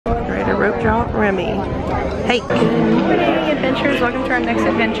rope drop Remy. Hey, good morning, adventurers. Welcome to our next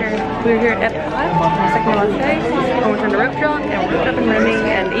adventure. We're here at Epcot, second last day, and we're trying to rope drop, and we're rope dropping Remy,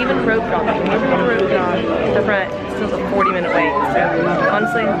 and even rope dropping. We're going to rope drop the front. Still a 40-minute wait. So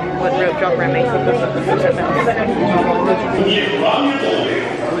honestly, would rope drop Remy.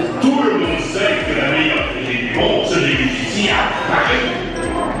 Tout le monde sait que la meilleure réunion se négocie à Paris.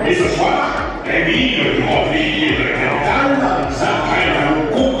 Et ce soir, Camille, le grand pays de la capitale, s'apprête à nous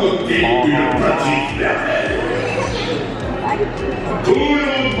concocter une petite merveille. Tout le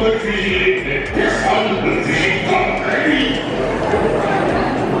monde peut cuisiner, mais personne ne cuisine comme Camille.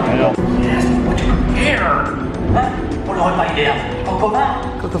 Pour le repas idéal, Coco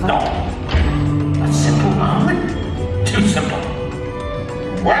Non. A simple omelet? Too simple.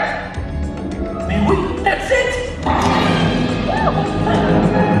 What? Mais oui, that's it!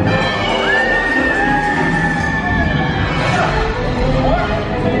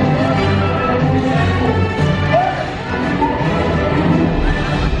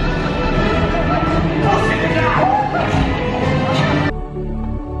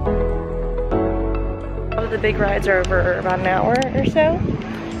 All of the big rides are over about an hour or so.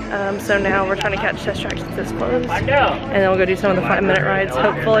 So now we're trying to catch Test Track since it's closed. And then we'll go do some of the 5-minute rides,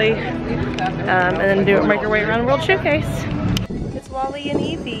 hopefully. And then make our way around World Showcase. It's Wally and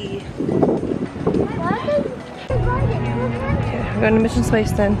Evie. Okay, we're going to Mission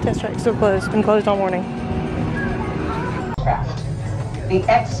Space then. Test Track's still closed. Been closed all morning. The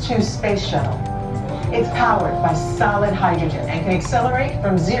X-2 space shuttle. It's powered by solid hydrogen and can accelerate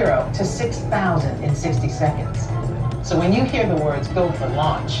from 0 to 6,000 in 60 seconds. So when you hear the words "go for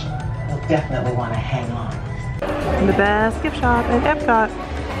launch," you'll definitely want to hang on. And the best gift shop in Epcot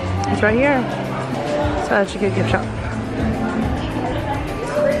is right here. So such a good gift shop.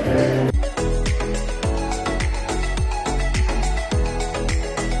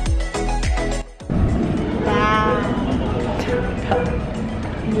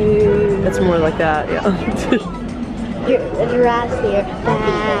 It's more like that, yeah. A giraffe's here.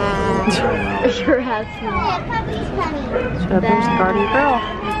 A giraffe's here. There's the Garden Girl.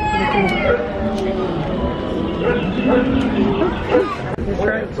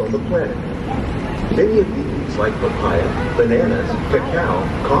 Plants on the planet. Many of these, like papaya, bananas, cacao,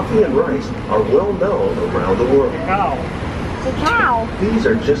 coffee, and rice, are well known around the world. Cacao. These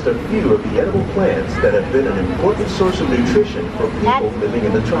are just a few of the edible plants that have been an important source of nutrition for people living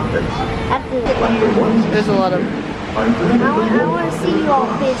in the tropics. Like the ones There's a lot of. I want to see all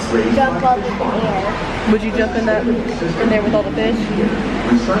fish jump up in the air. Would you jump in there with all the fish?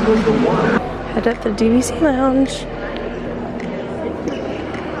 recycles the water. Head up to DVC Lounge.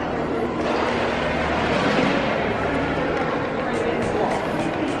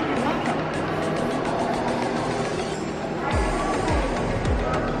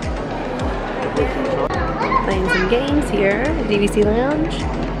 Playing some games here at DVC Lounge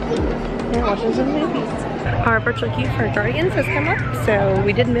and watching some movies. Our virtual queue for Guardians has come up, so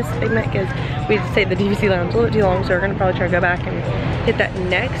we did miss Big Mac because we had to stay at the DVC Lounge a little too long, so we're gonna probably try to go back and hit that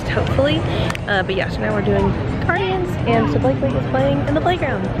next, hopefully. But yeah, so now we're doing Guardians, and so Blakely is playing in the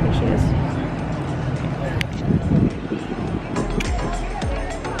playground. There she is.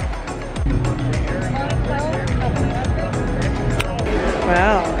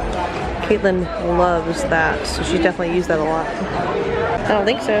 Wow. Caitlin loves that, so she definitely used that a lot. I don't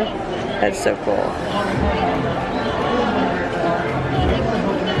think so. That's so cool.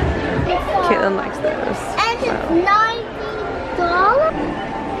 Caitlin likes those. And it's $90?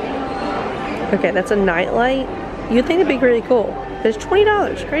 Okay, that's a nightlight. You'd think it'd be really cool. But it's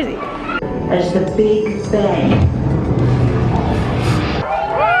 $20, crazy. There's the Big Bang.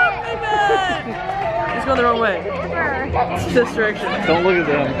 It's going the wrong way. It's this direction. Don't look at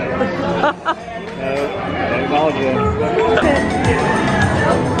them. No, acknowledge them.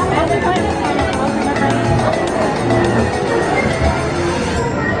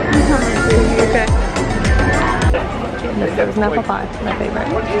 Okay. The frozen apple pie, my favorite.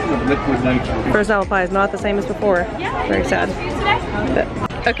 Liquid nature. Frozen apple pie is not the same as before. Very sad. But,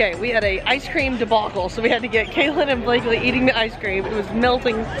 okay, we had a ice cream debacle, so we had to get Kaylin and Blakely eating the ice cream. It was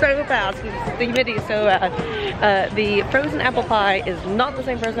melting so fast. The humidity is so bad. The frozen apple pie is not the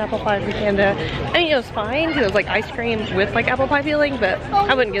same frozen apple pie from Canada. I mean, it was fine because it was like ice cream with like apple pie feeling, but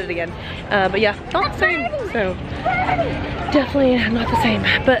I wouldn't get it again. But yeah, not the same. So definitely not the same.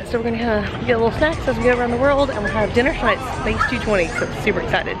 But so we're gonna get a little snacks as we go around the world, and we'll have dinner tonight at Space 220. So super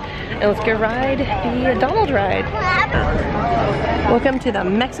excited. And let's go ride the Donald ride. Welcome to the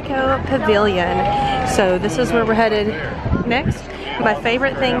Mexico Pavilion. So this is where we're headed. next. My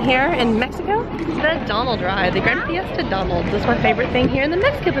favorite thing here in Mexico, the Donald ride, the Grand Fiesta Donald. This is my favorite thing here in the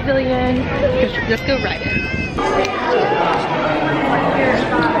Mexico Pavilion. Let's go ride it.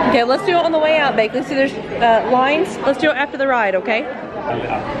 Okay, let's do it on the way out, Bake. Let's see, there's lines. Let's do it after the ride, okay?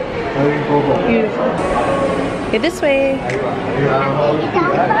 Beautiful. Okay, this way.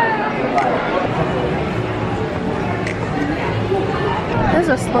 This is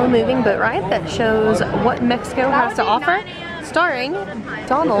a slow-moving boat ride that shows what Mexico has to offer, starring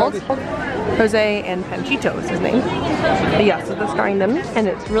Donald, Jose, and Panchito is his name. But yeah, so they're starring them, and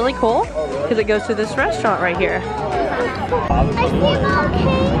it's really cool because it goes to this restaurant right here. I see a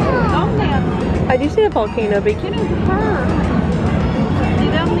volcano. I do see a volcano, but you can't even her.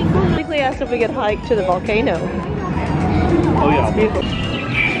 Quickly asked if we could hike to the volcano. Oh yeah. It's beautiful.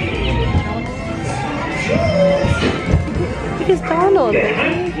 Look at Donald.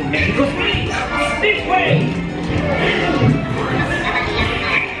 This way!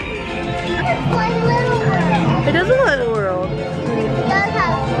 It is a little world.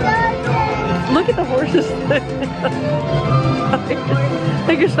 Look at the horses. I think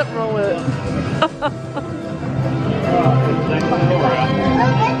there's something wrong with it.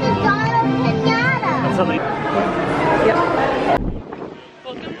 Yep.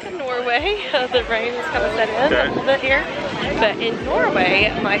 Welcome to Norway. The rain is kind of set in a little bit here. But in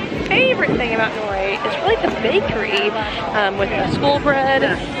Norway, my favorite thing about Norway is really the bakery with the school bread.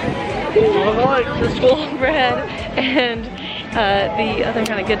 The school bread and the other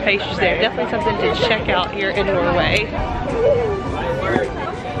kind of good pastries there. Definitely something to check out here in Norway.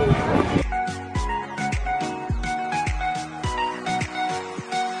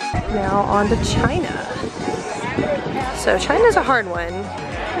 Now on to China. So China's a hard one.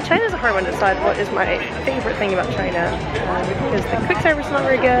 China's a hard one to decide what is my favorite thing about China because the quick service is not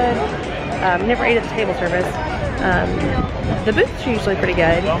very good. Never ate at the table service. The booths are usually pretty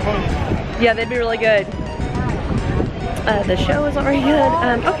good. Yeah, they'd be really good. The show is not very good.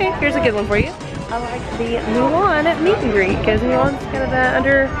 Okay, here's a good one for you. I like the Mulan meet and greet because Mulan's kind of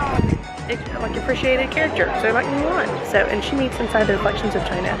an appreciated character, so I like Mulan. So, and she meets inside the Reflections of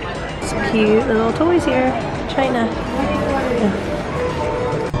China. Some cute little toys here. China.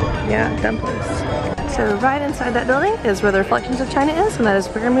 Yeah, dumplings. So right inside that building is where the Reflections of China is, and that is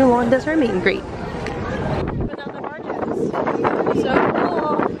where Mulan does her meet and greet. So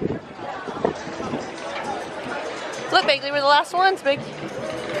cool. Look, Bagley, we're the last ones, Big.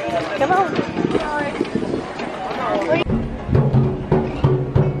 Come on.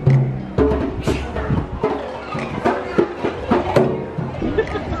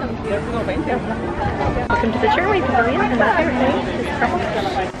 Welcome to the Cherry Pavilion, and my favorite thing is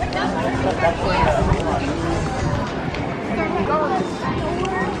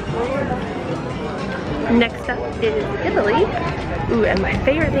Next up is Italy. Ooh, and my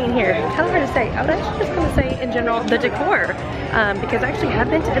favorite thing here, kind of hard to say. I would actually just want to say in general the decor, because I actually have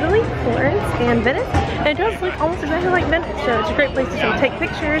been to Italy, Florence, and Venice, and it does look almost exactly like Venice. So it's a great place to take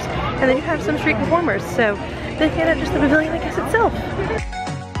pictures, and then you have some street performers. So they kind of just the pavilion, I guess, itself.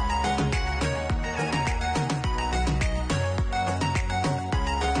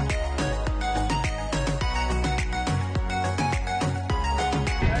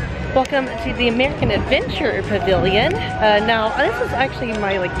 Welcome to the American Adventure Pavilion. Now, this is actually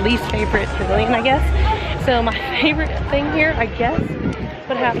my least favorite pavilion, I guess. So my favorite thing here, I guess,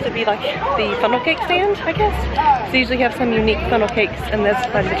 would have to be the funnel cake stand, I guess. So they usually have some unique funnel cakes, and that's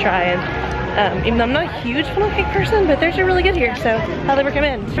fun to try. And even though I'm not a huge funnel cake person, but theirs are really good here, so highly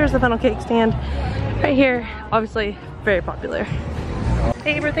recommend. Here's the funnel cake stand right here. Obviously, very popular.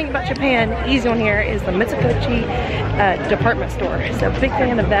 Favorite thing about Japan, easy one here, is the Mitsukoshi department store. So big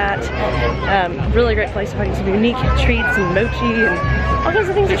fan of that. Really great place to find some unique treats and mochi and all kinds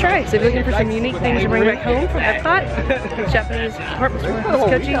of things to try. So if you're looking for some unique things to bring back home from Epcot, Japanese department store,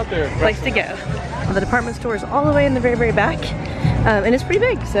 Mitsukoshi, place to go. The department store is all the way in the very, very back. And it's pretty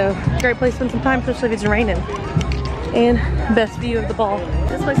big, so great place to spend some time, especially if it's raining. And best view of the ball.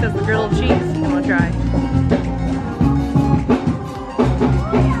 This place has the grilled cheese you want to try.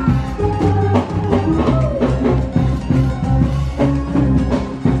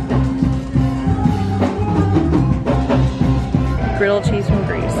 Grilled cheese from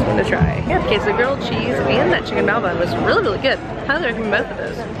Greece, I'm gonna try. Yeah, okay, so grilled cheese and that chicken bao bun was really, really good. Highly recommend both of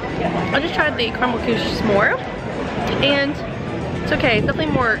those. I just tried the caramel couche s'more, and it's okay. It's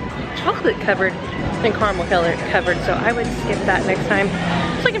definitely more chocolate covered than caramel covered, so I would skip that next time.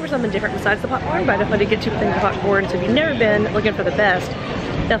 Just looking for something different besides the popcorn, but I definitely did get two things of popcorn, so if you've never been looking for the best,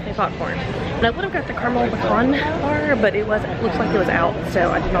 definitely popcorn. And I would have got the caramel pecan bar, but it looks like it was out,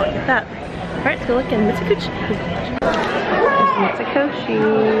 so I did not get that. Alright, let's go look in Mitsukoshi. Mitsukoshi.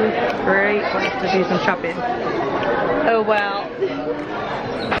 Great place to do some shopping. Oh wow.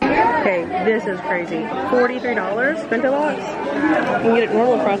 Okay, this is crazy. $43 bento box. You can get it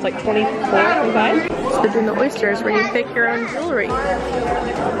normal price like $24, $25. It's in the oysters where you pick your own jewelry.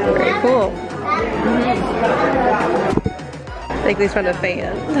 Very cool. Bagley's found a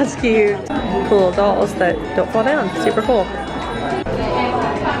fan. That's cute. Cool dolls that don't fall down. Super cool.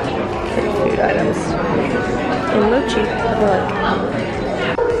 Food items. And mochi.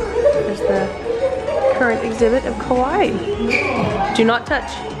 There's the current exhibit of kawaii. Do not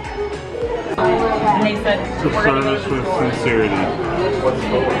touch. And they said, the service with sincerity.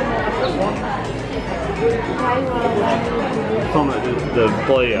 It's on the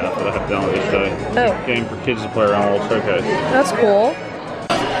play app that I have downloaded today. Oh. Game for kids to play around a little showcase. That's cool.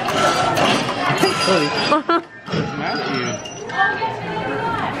 Matthew.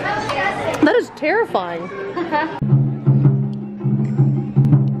 That is terrifying.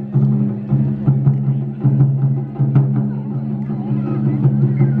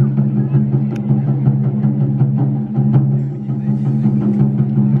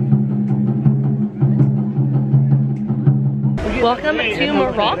 Welcome to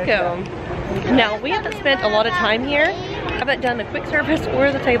Morocco. Now, we haven't spent a lot of time here. I haven't done the quick service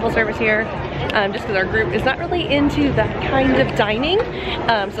or the table service here, just because our group is not really into that kind of dining.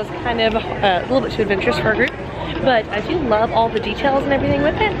 So it's kind of a little bit too adventurous for our group. But I do love all the details and everything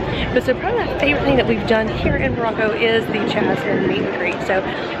with it. But so probably my favorite thing that we've done here in Morocco is the Jasmine meet and greet. So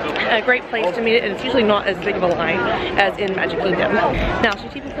a great place to meet it, and it's usually not as big of a line as in Magic Kingdom. Now, she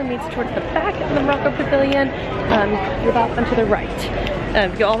typically meets towards the back of the Morocco Pavilion. You're off and to the right.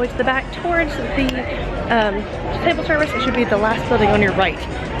 Go all the way to the back towards the table service. It should be the last building on your right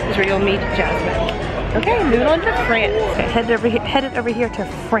is where you'll meet Jasmine. Okay, moving on to France. Okay, headed over here to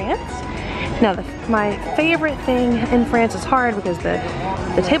France. Now, my favorite thing in France is hard because the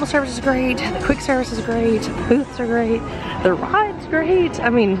table service is great, the quick service is great, the booths are great, the ride's great. I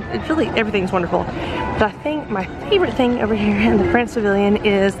mean, it's really, everything's wonderful. But I think my favorite thing over here in the France Pavilion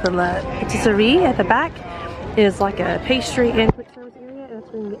is the La Patisserie at the back. Is like a pastry and quick service area, and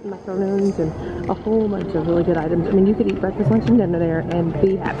that's where you can get macarons and a whole bunch of really good items. I mean, you could eat breakfast, lunch, and dinner there and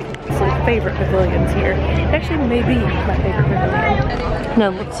be happy. It's my favorite pavilions here. It actually may be my favorite pavilion.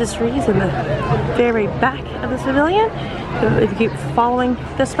 Now, the patisserie is in the very back of this pavilion. So if you keep following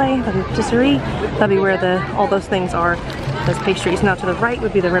this way, the patisserie, that'll be where all those things are, those pastries. Now, to the right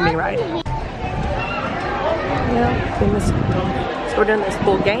would be the Remy ride. Yeah, so we're doing this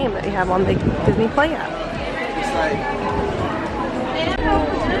cool game that we have on the Disney Play app.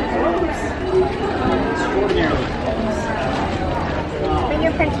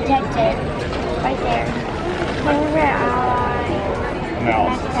 Fingerprint detected. Right there.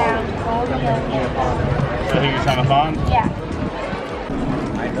 Mouse. So who you're trying to find? Yeah.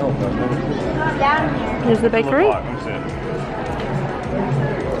 Down here. Here's the bakery. Look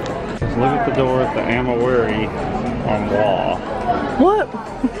at the door at the Amawari on Wall. What?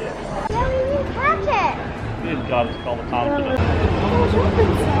 Catch it. Good God, it's called the confidence.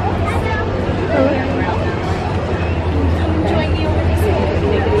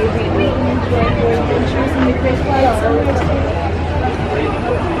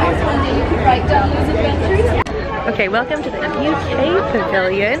 Okay, welcome to the UK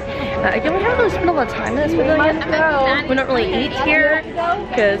Pavilion. Again, we haven't really spent a lot of time in this pavilion. We don't really eat here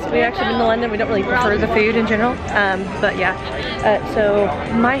because we actually been to London. We don't really prefer the food in general. But yeah, so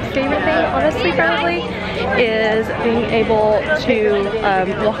my favorite thing, honestly, probably, is being able to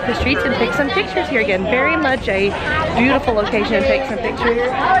walk the streets and take some pictures here again. Very much a beautiful location to take some pictures.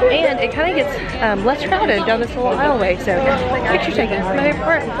 And it kind of gets less crowded down this little aisleway. So picture taking is my favorite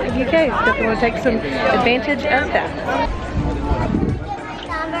part of the UK. Definitely want to take some advantage of that.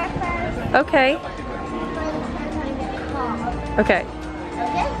 Okay. Okay.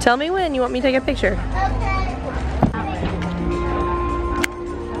 Tell me when you want me to take a picture.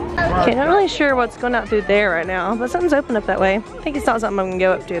 Okay, not really sure what's going out through there right now, but something's open up that way. I think it's not something I'm gonna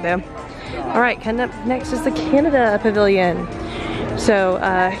go up to though. Alright, coming up next is the Canada Pavilion. So,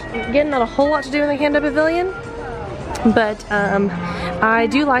 again, not a whole lot to do in the Canada Pavilion, but I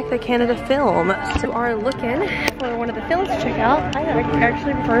do like the Canada film. So we are looking for one of the films to check out. I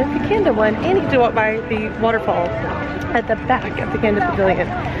actually prefer the Canada one, and you get to walk by the waterfall at the back of the Canada Pavilion.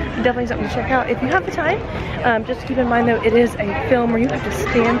 Definitely something to check out if you have the time. Just keep in mind though, it is a film where you have to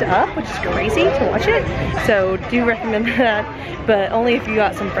stand up, which is crazy to watch it. So do recommend that, but only if you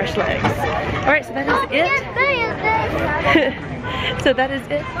got some fresh legs. Alright, so that is it. So that is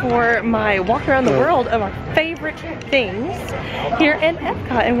it for my walk around the world of our favorite things here in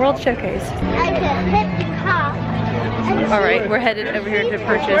Epcot and World Showcase. I can hit the car. Alright, we're headed over here to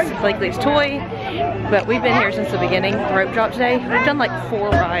purchase Blakely's toy, but we've been here since the beginning, rope drop today. We've done like 4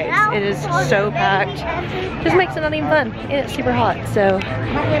 rides. It is so packed. Just makes it not even fun, and it's super hot. So,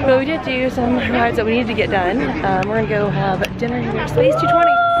 but we did do some rides that we needed to get done. We're gonna go have dinner here at Space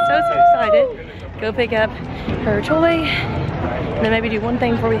 220. So excited. Go pick up her toy, and then maybe do one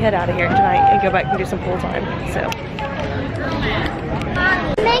thing before we head out of here tonight and go back and do some pool time.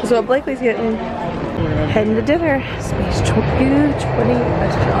 So what Blakely's getting, heading to dinner, Space 220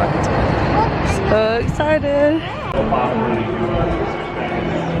 restaurant. So excited.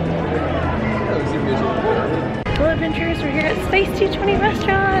 Cool adventures, we're here at Space 220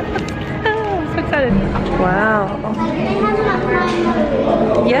 restaurant. Oh, I'm so excited. Wow.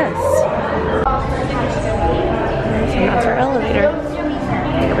 Yes. So that's our elevator.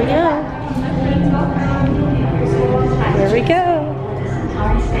 Here we go. There we go.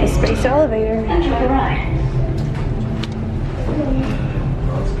 The space elevator.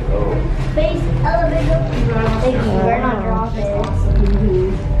 Space elevator. Thank you. We're not dropping.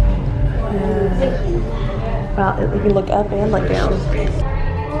 Wow, you can look up and look down.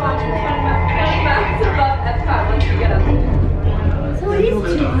 So it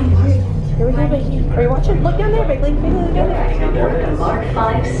is 200. Here we go, baby. Are you watching? Look down there, Bailey. Look down there. The Mark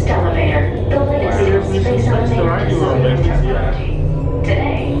 5 Stellarator, the latest space elevator design technology.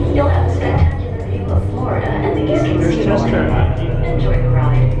 Today, you'll have a spectacular view of Florida and the Eastern Seaboard. Enjoy the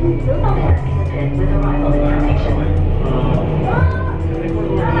ride. I'll be back in a bit with arrival information.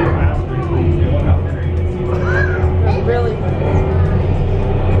 Really?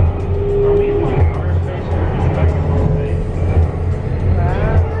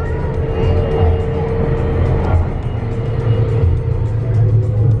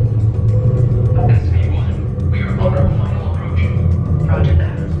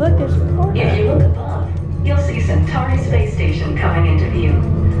 Look, there's Florida. If you look above, you'll see Centauri Space Station coming into view.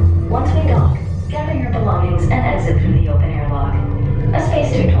 Once we dock, gather your belongings and exit through the open airlock. A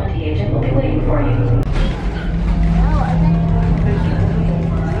Space 220 agent will be waiting for you.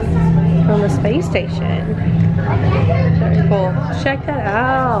 From the space station. Very cool. Check that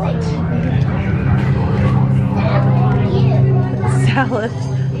out. Salad.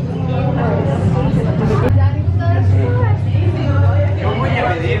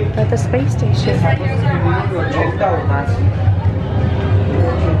 At the space station.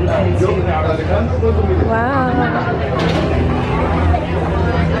 Wow.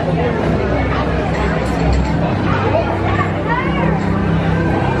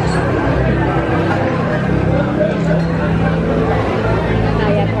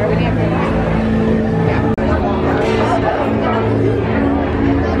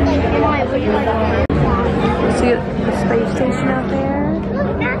 See the space station out there?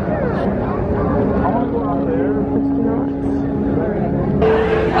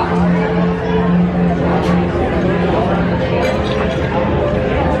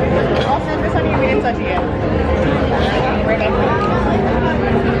 I'll send this on your names at you.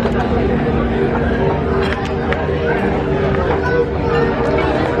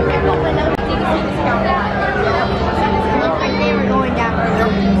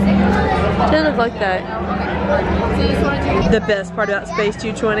 Doesn't look like that. The best part about Space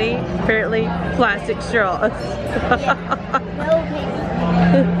 220, apparently, plastic straws.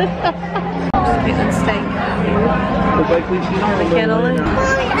 Steak. Cannoli.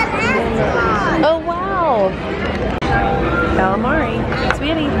 Oh wow! Calamari.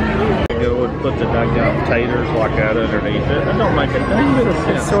 Sweetie. Go and put the daggone taters like that underneath it. That don't make a dang bit of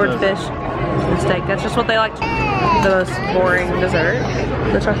sense. Swordfish. The steak. That's just what they like. The most boring dessert.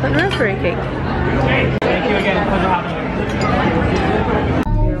 The chocolate and raspberry cake. Thank you again.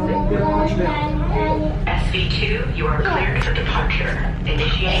 Pleasure having you. SV2, you are cleared for departure.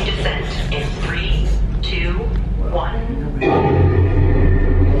 Initiating descent in 3, 2,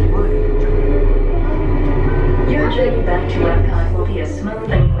 1. Your journey back to Epcot will be a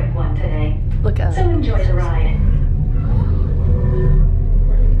smooth and quick one today. Look up. So enjoy the ride.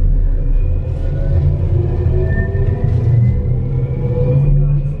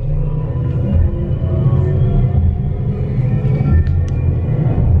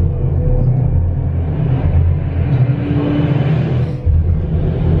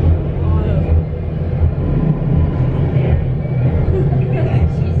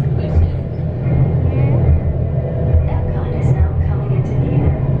 Epcot is now coming into view.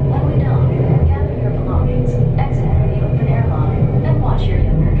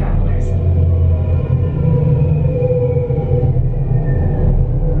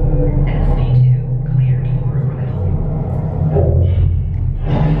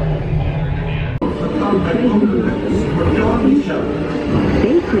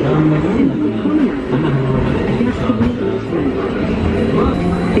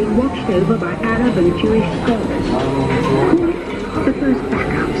 over by Arab and Jewish scholars. Call it the first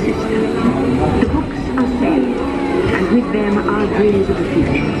backup system. The books are saved, and with them our dreams of the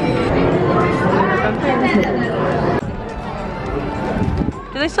future.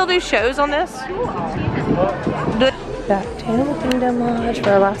 Do they still do shows on this? Back to Animal Kingdom Lodge for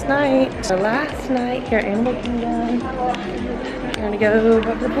our last night. Our last night here at Animal Kingdom. We're gonna go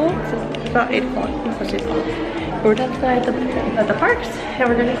over the pool. It's about 8 o'clock. Almost 8 o'clock. We're done tonight at the parks, and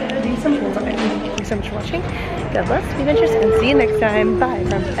we're gonna go do some poolside. Thank you so much for watching. God bless, be adventurous, and see you next time. Bye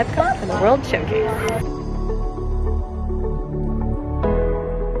from Epcot and the World Showcase.